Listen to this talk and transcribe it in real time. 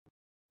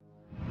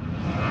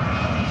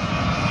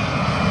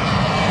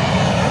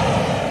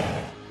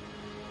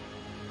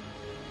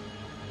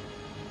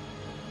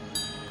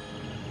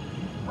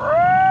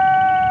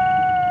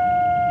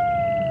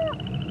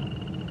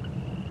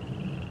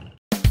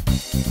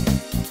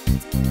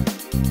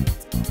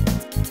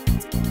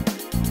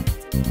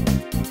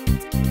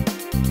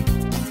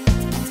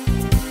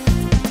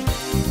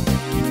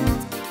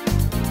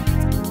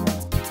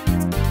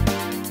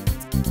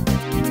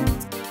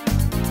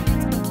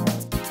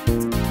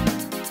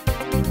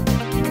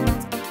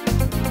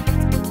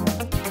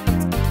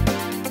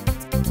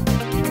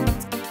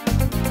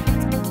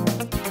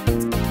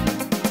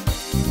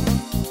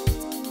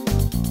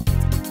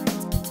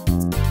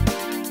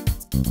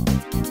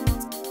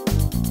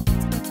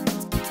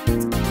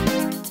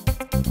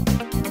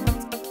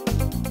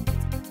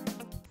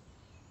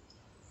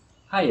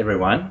Hi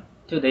everyone,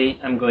 today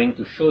I'm going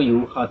to show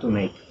you how to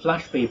make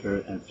flash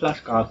paper and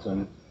flash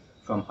carton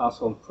from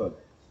household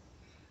products.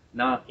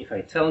 Now if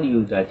I tell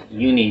you that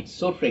you need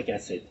sulfuric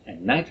acid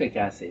and nitric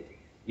acid,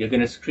 you're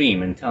going to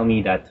scream and tell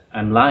me that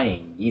I'm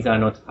lying, these are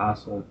not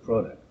household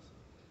products.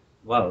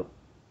 Well,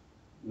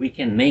 we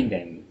can make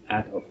them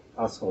out of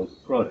household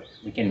products.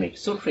 We can make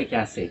sulfuric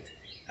acid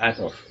out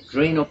of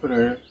drain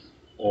opener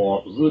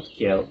or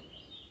rootkill,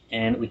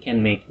 and we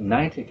can make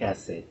nitric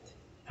acid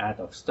out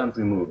of stump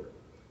remover.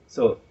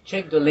 So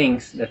check the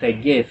links that I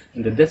give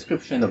in the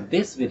description of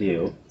this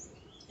video,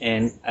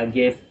 and I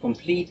give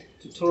complete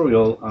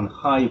tutorial on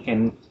how you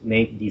can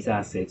make these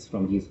acids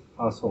from these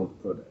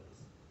household products.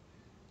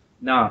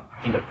 Now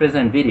in the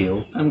present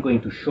video I'm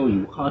going to show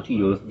you how to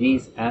use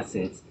these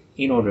acids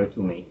in order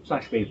to make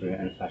flash paper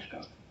and flash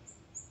carton.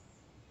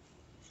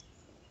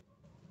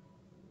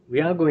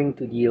 We are going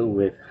to deal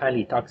with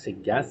highly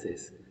toxic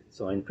gases,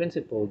 so in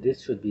principle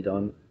this should be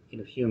done in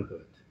a fume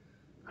hood.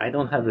 I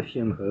don't have a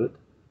fume hood,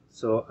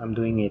 so I'm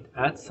doing it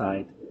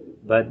outside,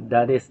 but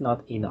that is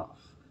not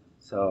enough.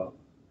 So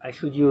I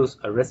should use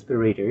a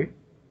respirator,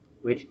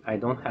 which I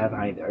don't have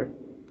either.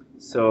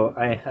 So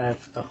I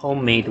have a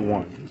homemade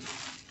one.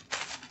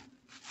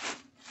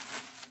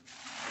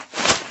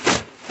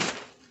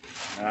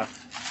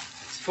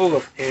 It's full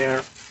of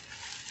air,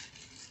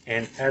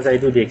 and as I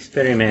do the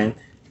experiment,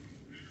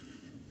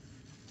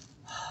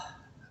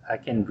 I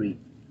can breathe.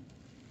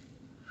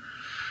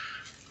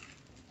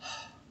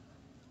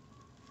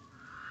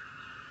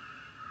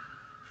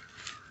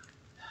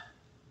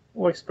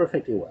 Works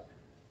perfectly well.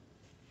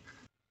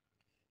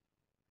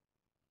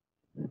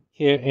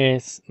 Here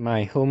is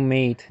my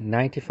homemade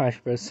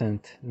 95%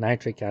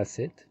 nitric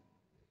acid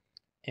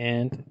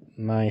and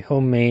my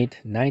homemade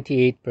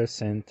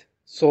 98%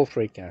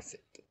 sulfuric acid.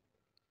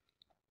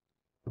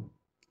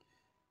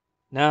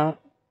 Now,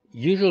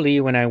 usually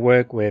when I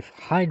work with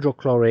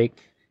hydrochloric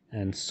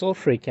and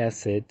sulfuric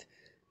acid,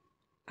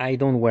 I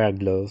don't wear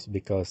gloves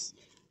because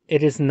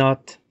it is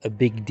not a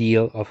big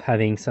deal of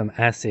having some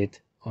acid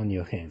on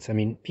your hands. I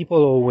mean, people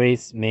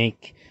always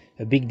make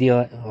a big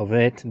deal of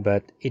it,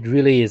 but it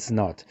really is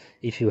not.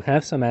 If you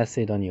have some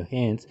acid on your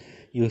hands,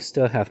 you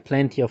still have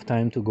plenty of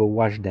time to go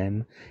wash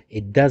them.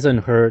 It doesn't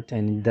hurt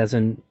and it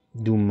doesn't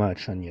do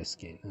much on your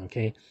skin,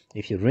 okay?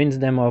 If you rinse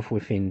them off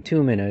within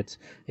 2 minutes,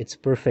 it's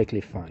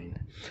perfectly fine.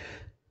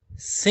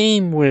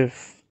 Same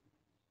with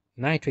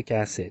nitric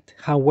acid.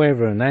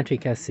 However,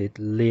 nitric acid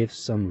leaves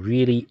some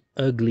really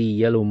ugly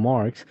yellow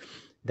marks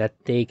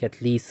that take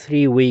at least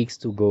 3 weeks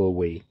to go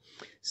away.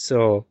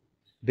 So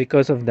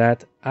because of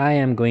that, I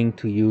am going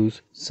to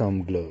use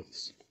some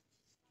gloves.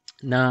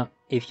 Now,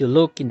 if you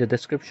look in the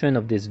description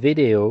of this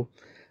video,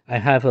 I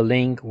have a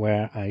link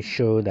where I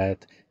show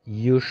that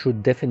you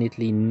should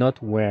definitely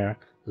not wear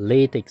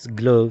latex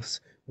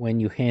gloves when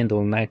you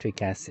handle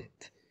nitric acid.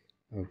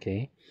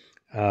 Okay,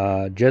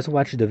 just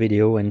watch the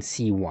video and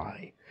see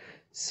why.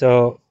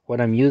 So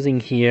what I'm using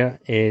here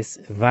is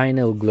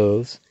vinyl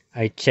gloves.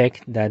 I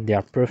checked that they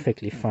are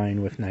perfectly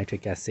fine with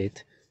nitric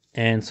acid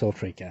and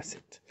sulfuric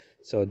acid.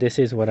 So this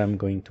is what I'm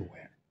going to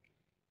wear.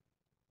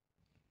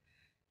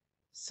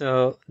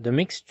 So the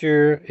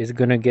mixture is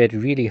gonna get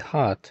really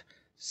hot,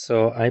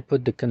 so I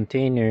put the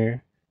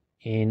container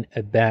in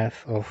a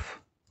bath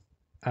of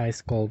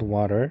ice cold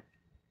water,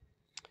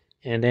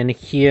 and then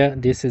here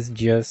this is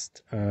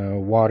just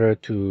water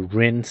to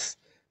rinse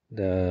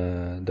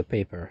the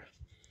paper,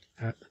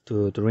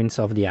 to rinse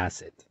off the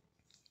acid.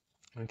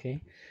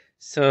 Okay,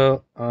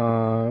 so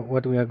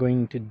what we are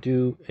going to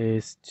do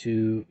is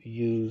to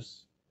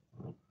use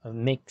a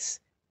mix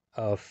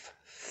of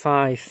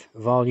 5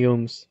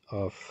 volumes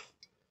of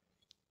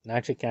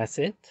nitric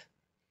acid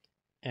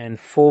and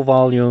 4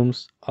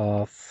 volumes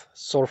of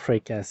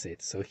sulfuric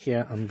acid. So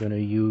here I'm going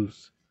to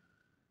use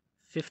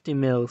 50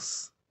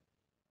 mils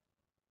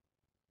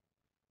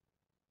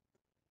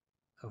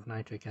of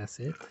nitric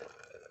acid.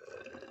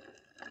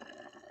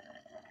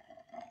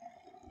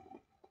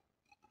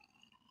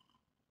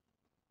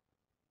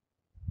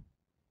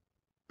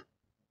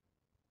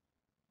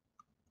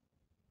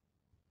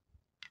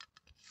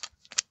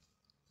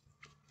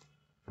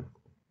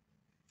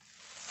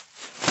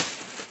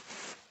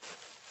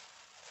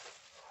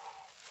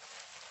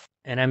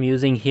 And I'm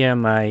using here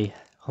my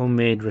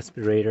homemade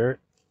respirator,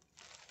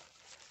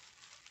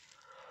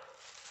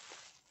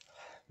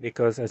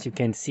 because as you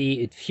can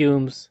see it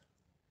fumes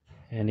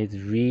and it's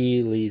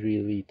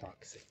really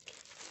toxic.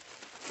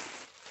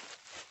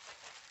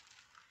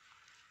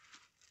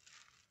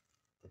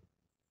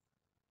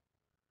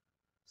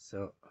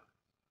 So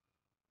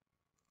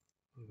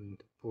I'm going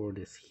to pour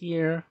this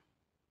here.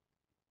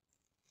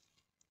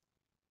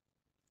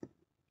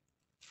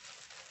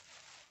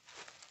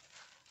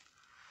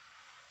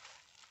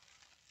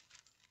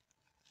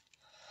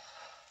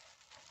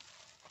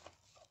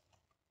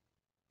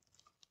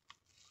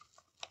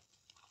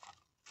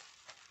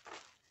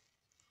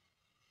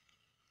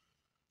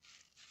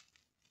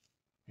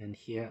 And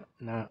here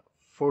now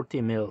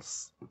 40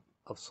 mils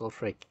of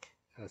sulfuric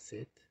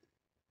acid.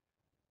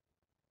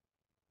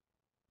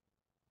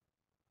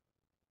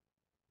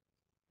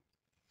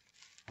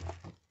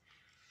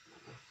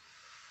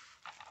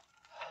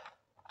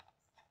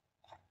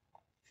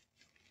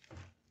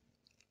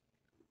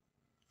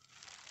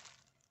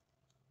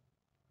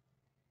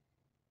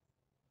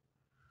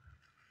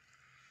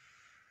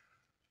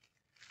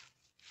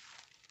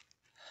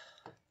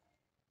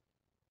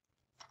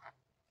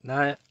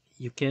 Now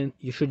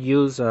you should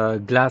use a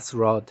glass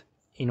rod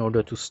in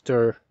order to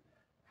stir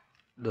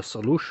the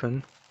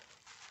solution.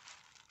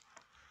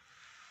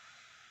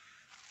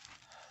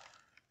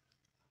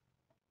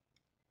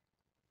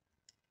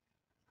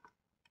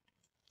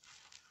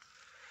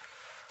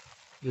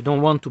 You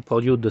don't want to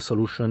pollute the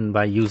solution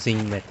by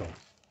using metal.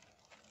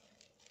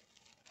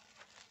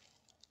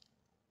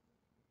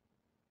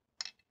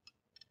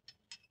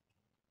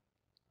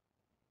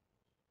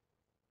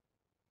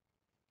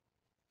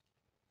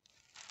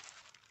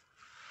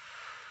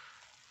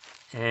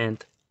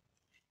 And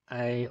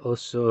I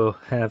also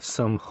have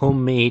some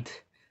homemade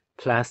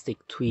plastic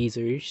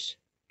tweezers.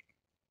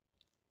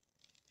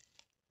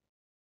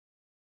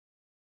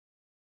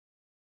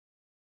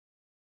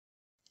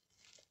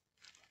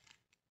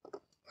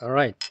 All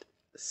right,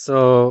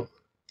 so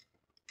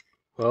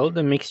well,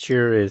 the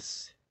mixture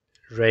is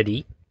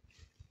ready.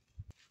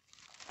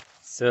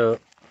 So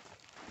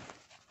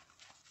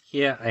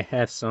here I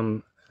have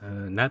some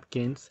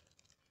napkins.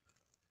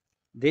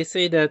 They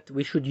say that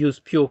we should use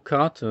pure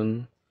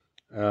cotton,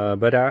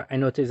 but I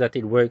noticed that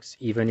it works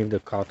even if the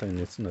cotton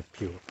is not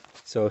pure.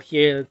 So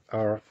here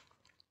are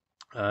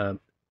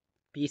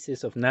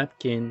pieces of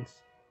napkins,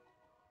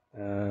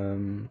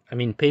 I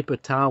mean paper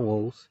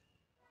towels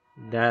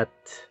that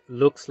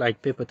looks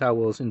like paper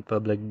towels in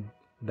public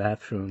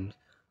bathrooms.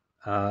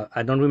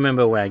 I don't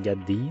remember where I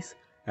got these.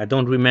 I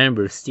don't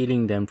remember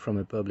stealing them from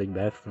a public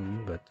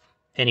bathroom, but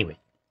anyway,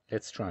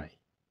 let's try.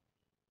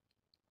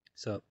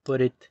 So put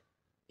it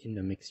in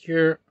the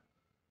mixture.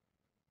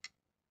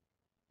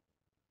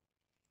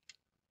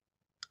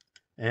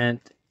 And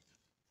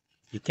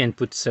you can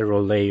put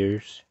several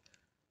layers.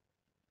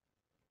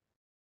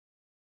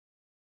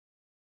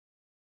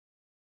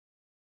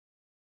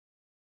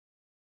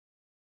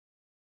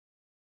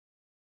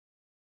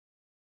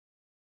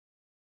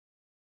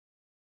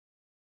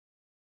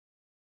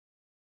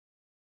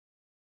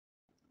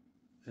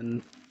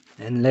 And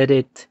let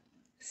it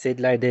sit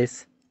like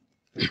this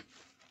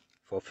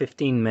for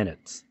 15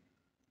 minutes.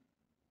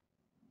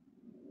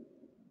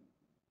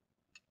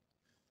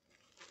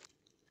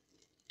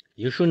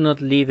 You should not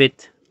leave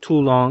it too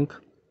long,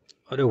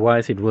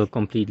 otherwise it will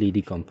completely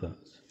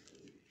decompose.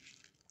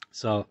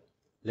 So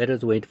let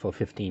us wait for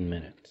 15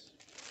 minutes.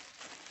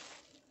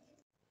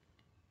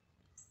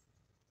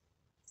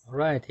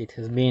 Alright, it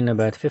has been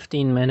about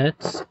 15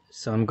 minutes,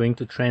 so I'm going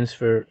to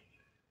transfer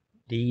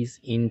these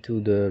into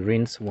the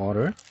rinse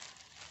water.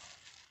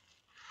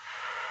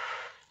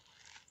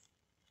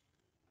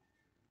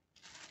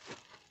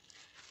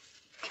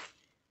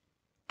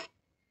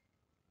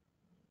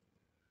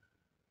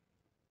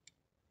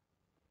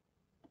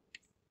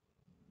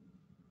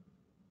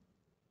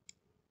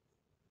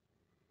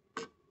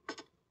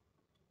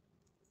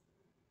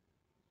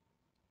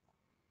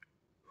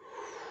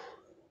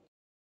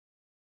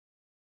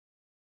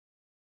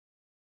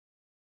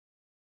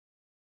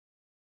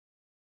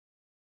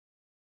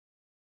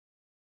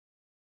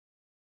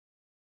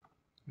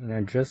 And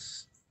I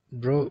just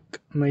broke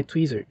my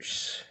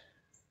tweezers.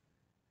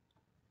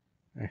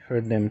 I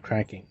heard them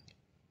cracking.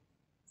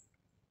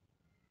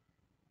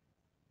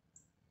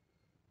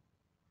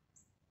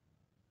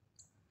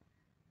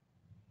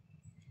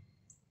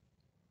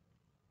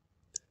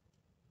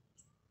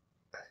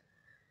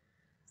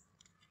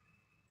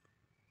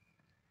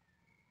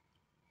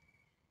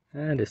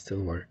 And they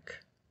still work.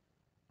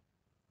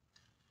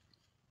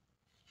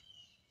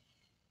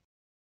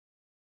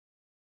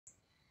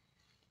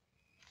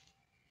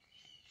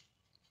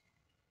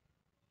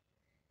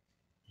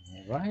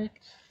 Alright.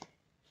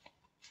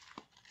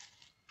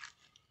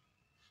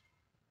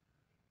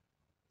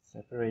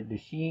 Separate the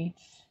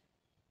sheets.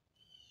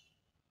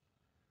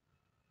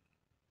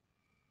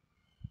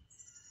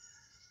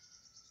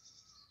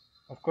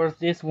 Of course,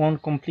 this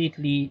won't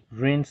completely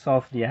rinse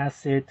off the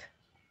acid,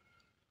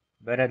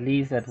 but at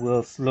least that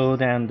will slow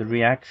down the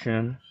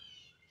reaction.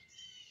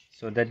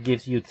 So that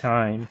gives you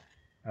time.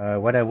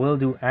 What I will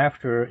do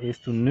after is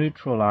to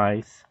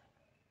neutralize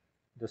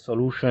the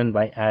solution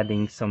by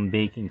adding some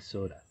baking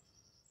soda.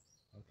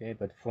 Okay,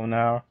 but for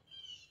now,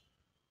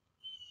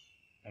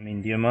 I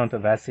mean, the amount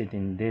of acid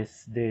in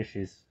this dish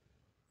is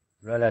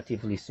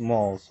relatively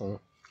small, so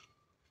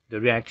the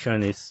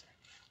reaction is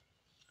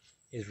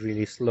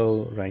really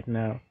slow right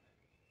now.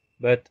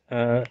 But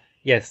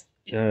yes,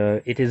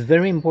 it is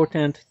very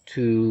important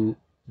to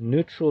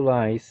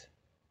neutralize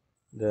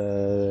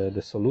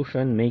the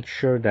solution. Make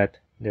sure that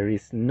there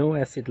is no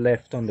acid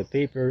left on the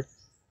paper,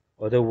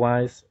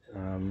 otherwise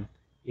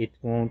it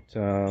won't,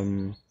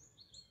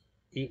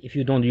 if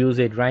you don't use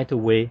it right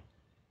away,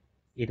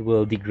 it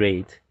will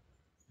degrade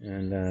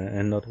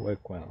and not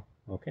work well.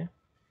 Okay.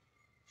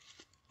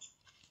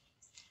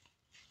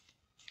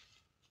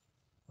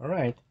 All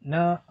right.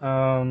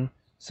 Now,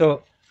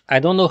 so I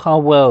don't know how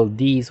well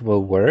these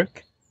will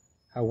work.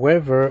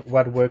 However,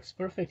 what works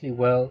perfectly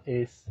well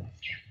is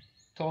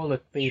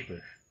toilet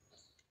paper.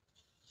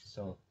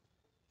 So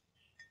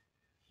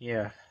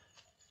here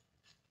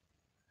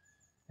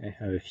I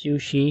have a few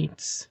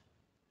sheets.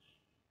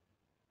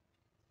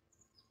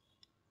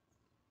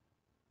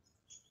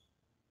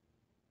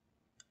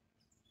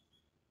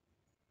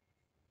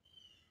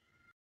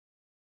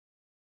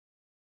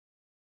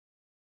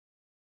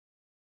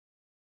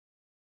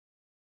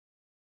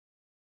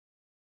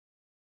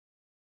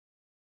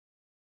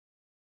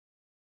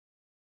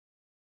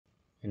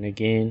 And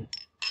again,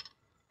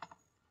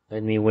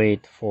 let me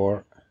wait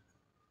for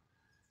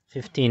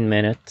 15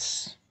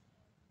 minutes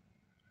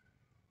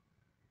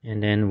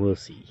and then we'll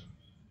see.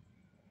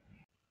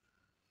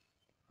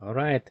 All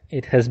right,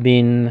 it has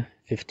been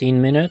 15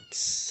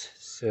 minutes.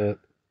 So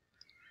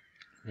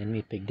let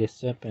me pick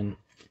this up, and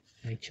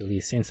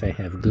actually, since I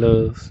have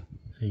gloves,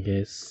 I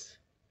guess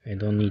I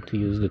don't need to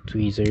use the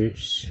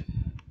tweezers.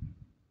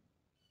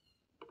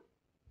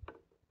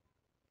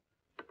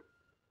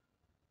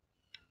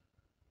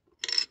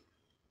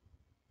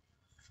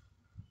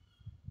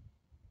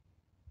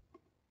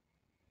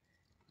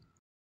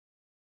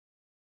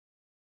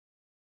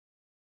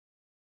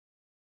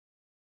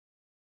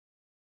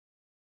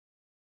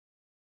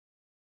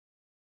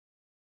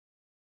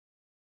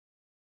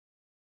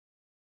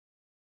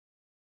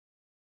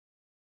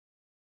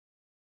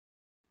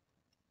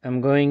 I'm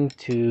going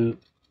to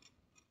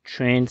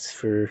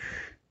transfer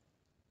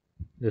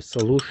the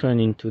solution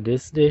into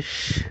this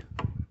dish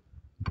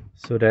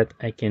so that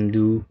I can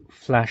do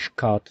flash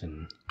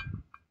cotton.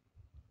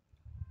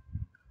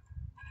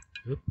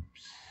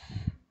 Oops.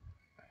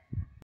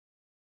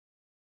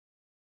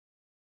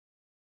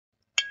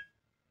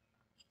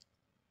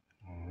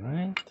 All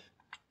right.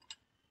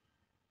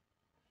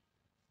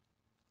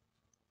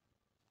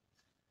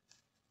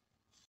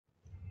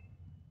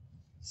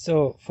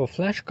 So for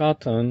flash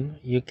cotton,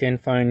 you can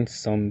find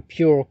some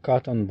pure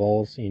cotton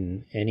balls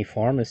in any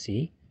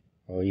pharmacy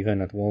or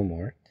even at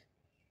Walmart.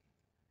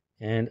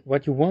 And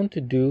what you want to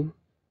do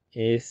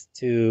is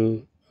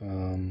to,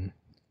 how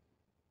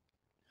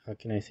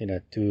can I say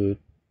that, to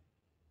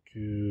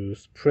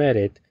spread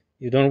it.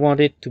 You don't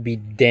want it to be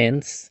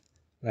dense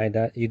like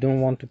that. You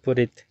don't want to put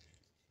it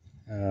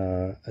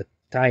a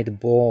tight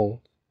ball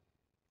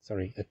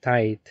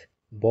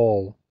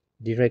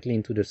directly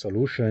into the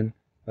solution,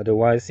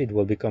 otherwise it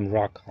will become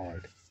rock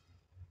hard.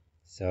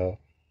 So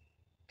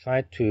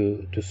try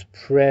to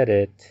spread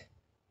it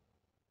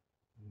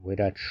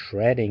without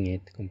shredding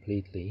it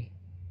completely.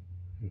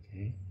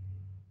 Okay,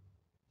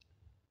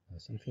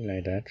 something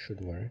like that should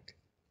work.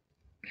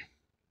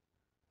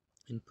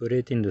 And put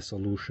it in the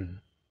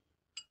solution.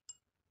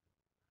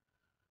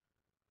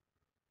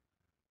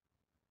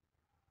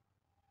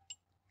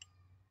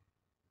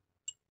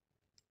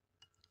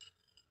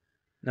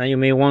 Now you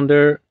may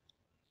wonder,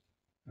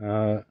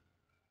 how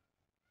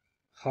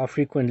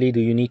frequently do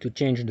you need to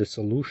change the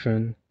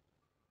solution?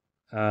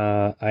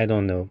 I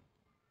don't know.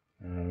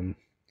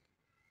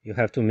 You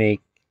have to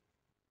make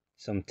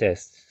some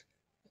tests.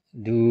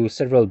 Do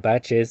several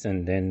batches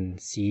and then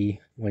see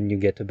when you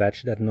get a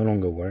batch that no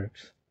longer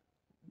works.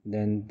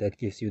 Then that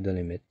gives you the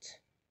limit.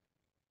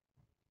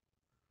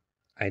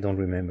 I don't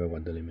remember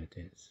what the limit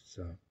is.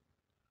 So,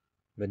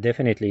 but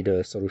definitely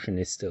the solution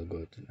is still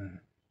good.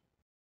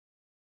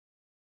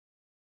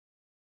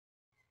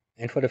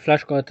 And for the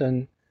flash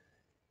cotton,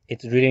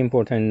 it's really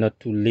important not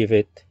to leave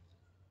it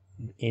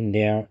in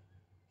there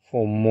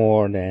for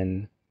more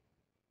than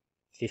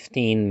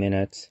 15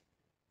 minutes.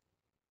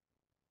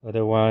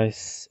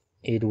 Otherwise,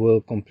 it will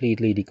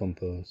completely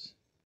decompose.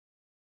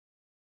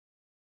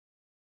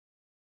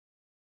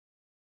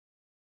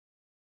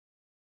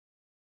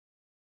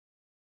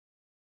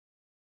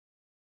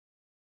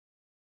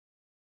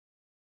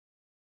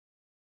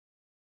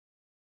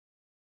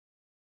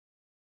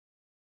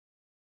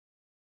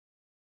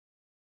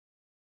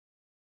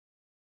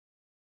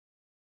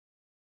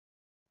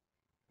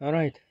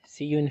 Alright,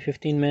 see you in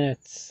 15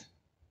 minutes.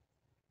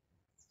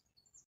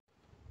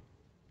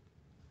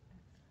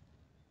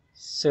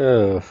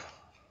 So,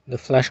 the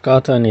flash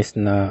cotton is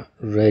now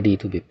ready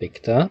to be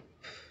picked up.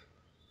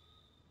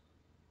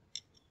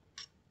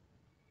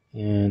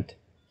 And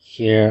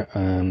here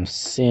I'm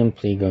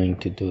simply going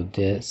to do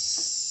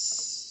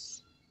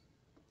this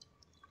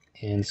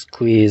and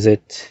squeeze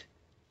it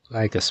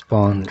like a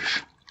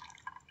sponge.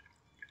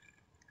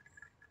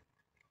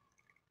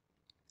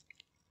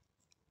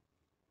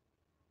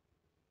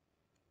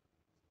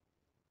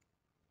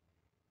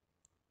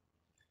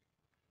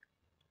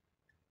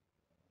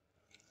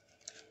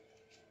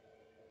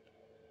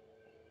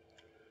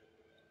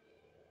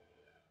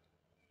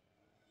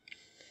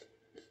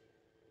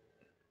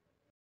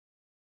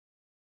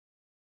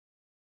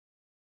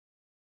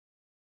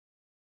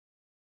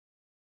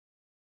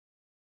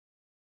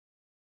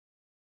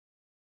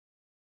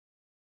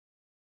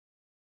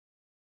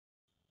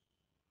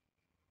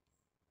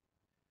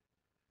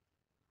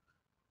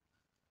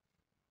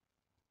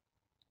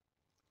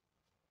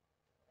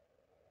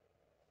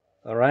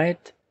 All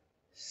right.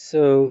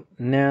 So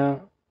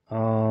now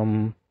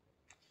I'm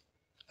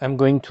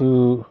going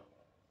to.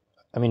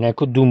 I mean, I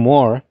could do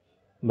more,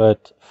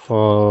 but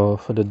for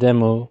the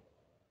demo,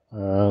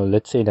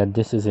 let's say that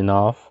this is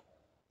enough.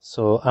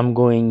 So I'm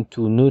going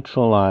to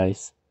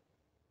neutralize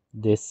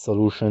this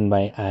solution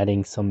by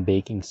adding some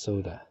baking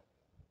soda.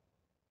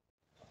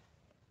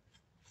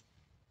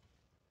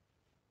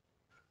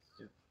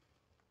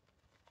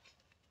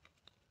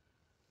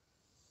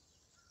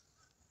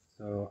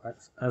 So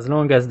as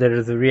long as there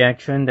is a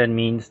reaction, that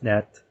means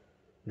that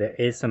there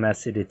is some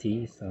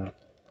acidity. So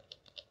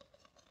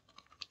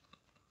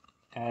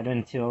add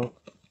until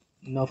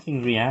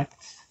nothing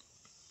reacts.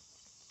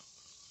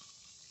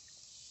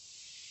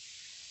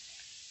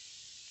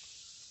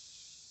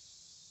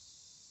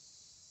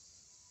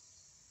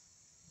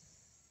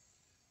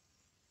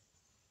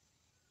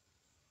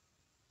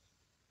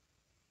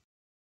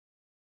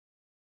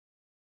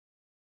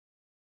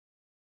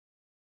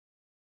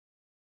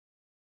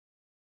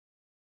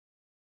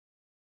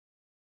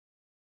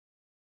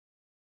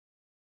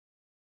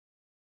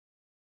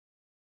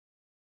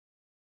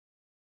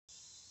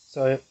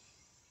 So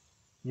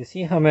you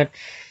see how much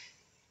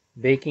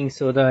baking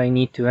soda I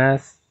need to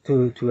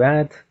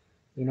add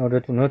in order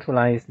to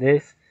neutralize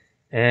this.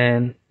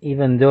 And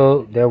even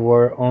though there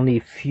were only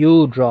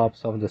few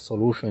drops of the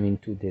solution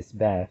into this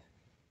bath,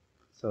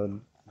 so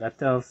that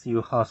tells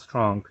you how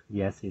strong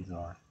the acids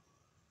are.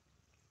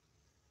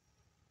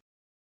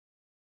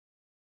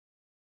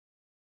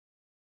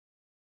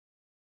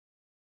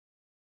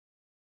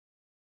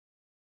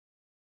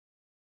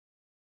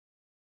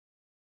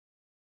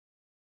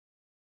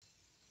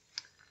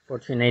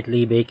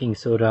 Fortunately, baking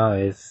soda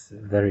is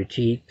very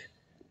cheap.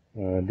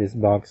 This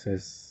box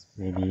is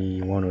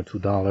maybe $1 or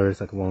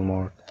 $2 at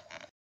Walmart.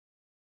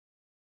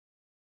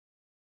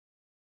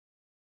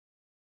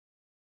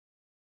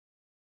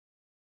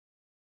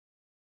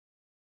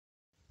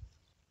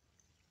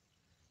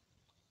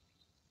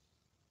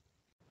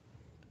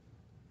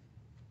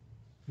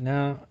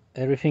 Now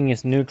everything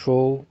is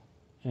neutral,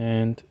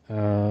 and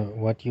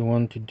what you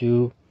want to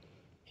do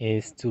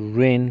is to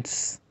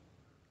rinse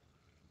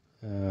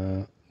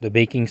the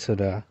baking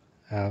soda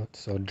out.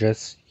 So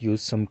just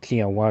use some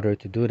clear water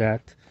to do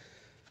that.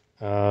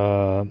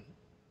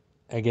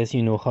 I guess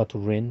you know how to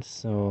rinse,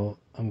 so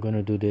I'm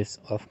gonna do this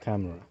off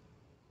camera.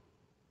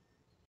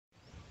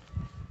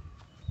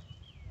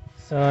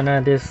 So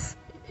now this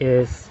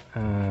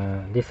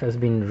has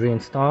been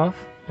rinsed off,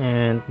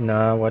 and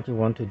now what you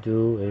want to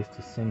do is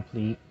to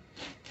simply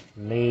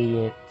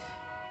lay it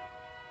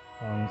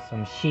on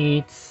some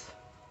sheets,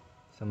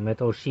 some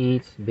metal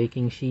sheets,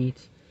 baking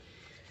sheets,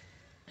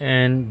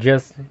 and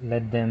just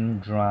let them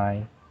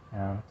dry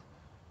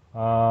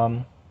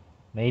out.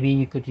 Maybe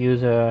you could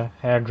use a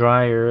hair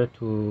dryer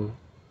to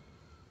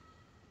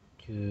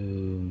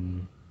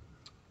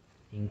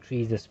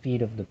increase the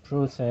speed of the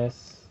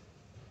process,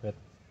 but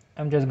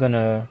I'm just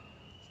gonna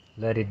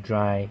let it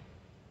dry.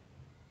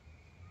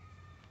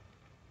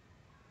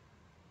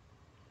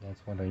 That's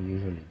what I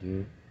usually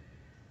do.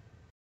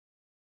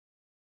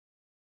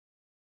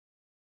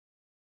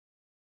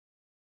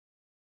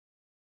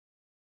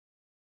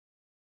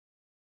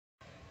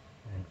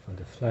 And for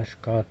the flash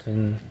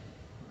cotton,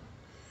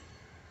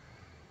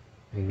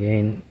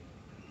 again,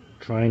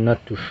 try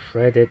not to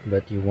shred it,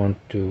 but you want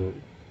to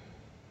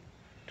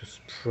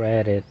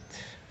spread it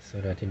so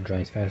that it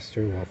dries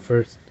faster. Well,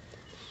 first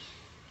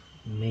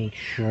make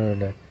sure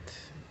that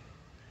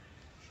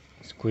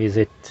squeeze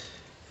it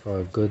for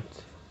a good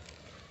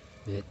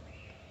bit.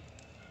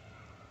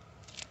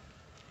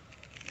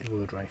 It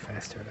will dry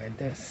faster like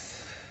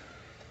this.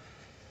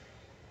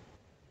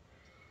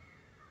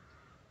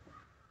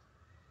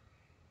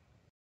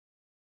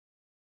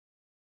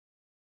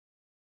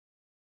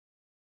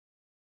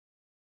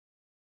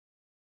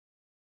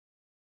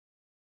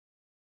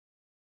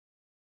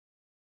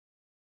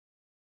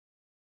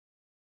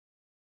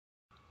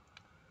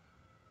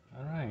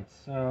 Alright,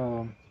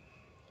 so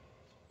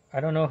I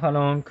don't know how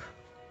long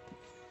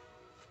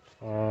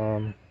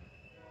um,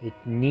 it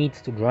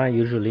needs to dry.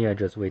 Usually I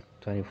just wait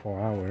 24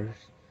 hours.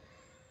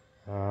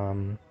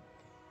 Um,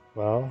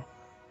 well,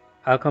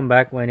 I'll come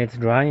back when it's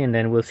dry and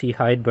then we'll see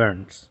how it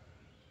burns.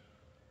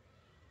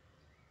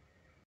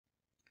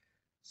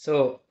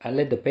 So I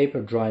let the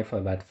paper dry for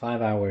about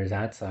 5 hours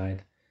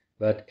outside,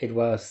 but it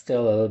was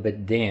still a little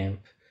bit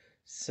damp.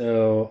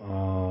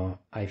 So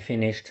I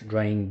finished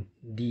drying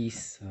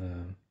these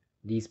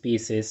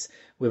pieces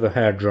with a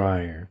hair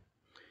dryer.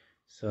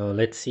 So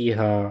let's see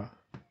how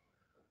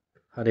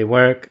they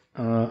work.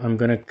 I'm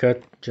gonna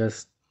cut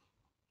just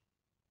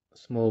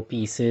small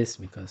pieces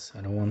because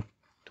I don't want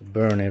to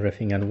burn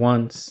everything at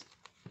once.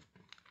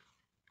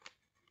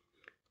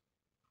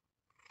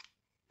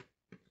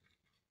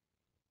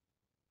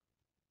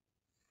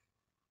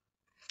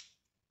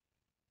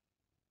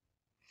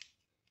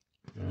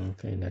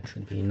 Okay, that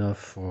should be enough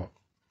for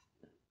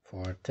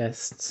our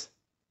tests.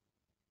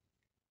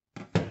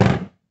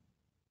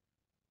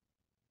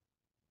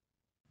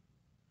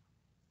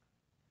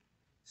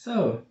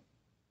 So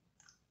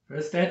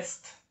first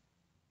test,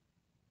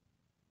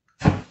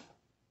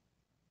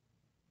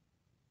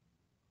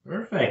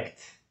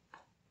 Perfect.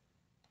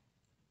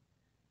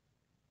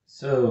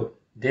 So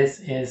this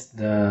is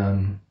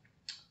the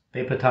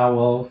paper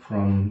towel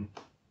from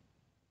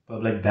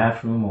public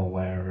bathroom or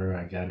wherever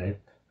I got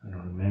it. I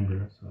don't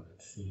remember, so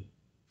let's see.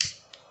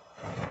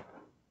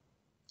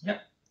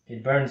 Yep,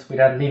 it burns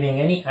without leaving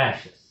any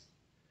ashes.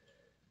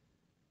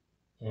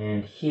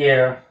 And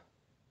here,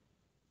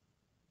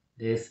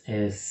 this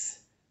is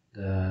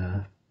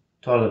the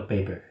toilet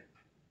paper.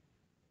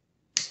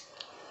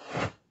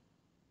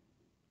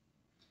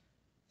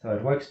 So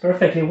it works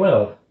perfectly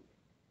well.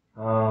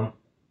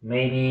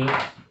 Maybe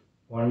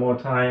one more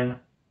time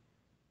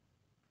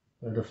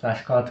with the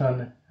flash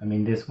cotton. I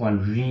mean, this one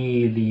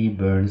really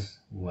burns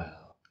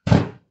well.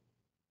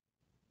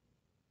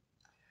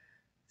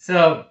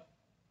 So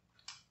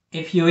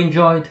if you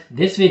enjoyed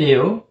this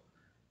video,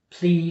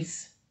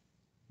 please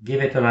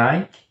give it a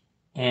like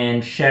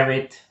and share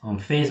it on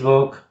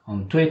Facebook,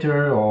 on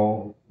Twitter,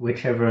 or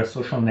whichever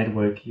social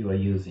network you are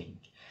using.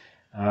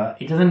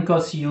 It doesn't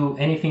cost you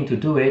anything to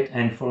do it,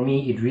 and for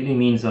me it really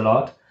means a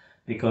lot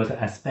because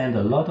I spend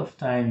a lot of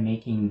time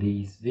making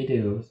these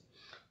videos,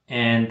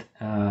 and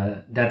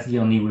that's the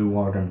only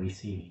reward I'm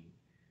receiving.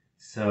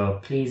 So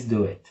please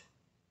do it.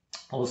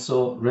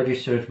 Also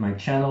register to my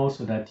channel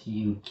so that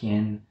you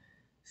can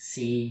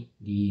see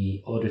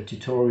the other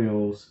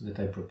tutorials that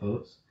I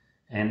propose,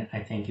 and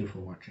I thank you for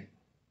watching.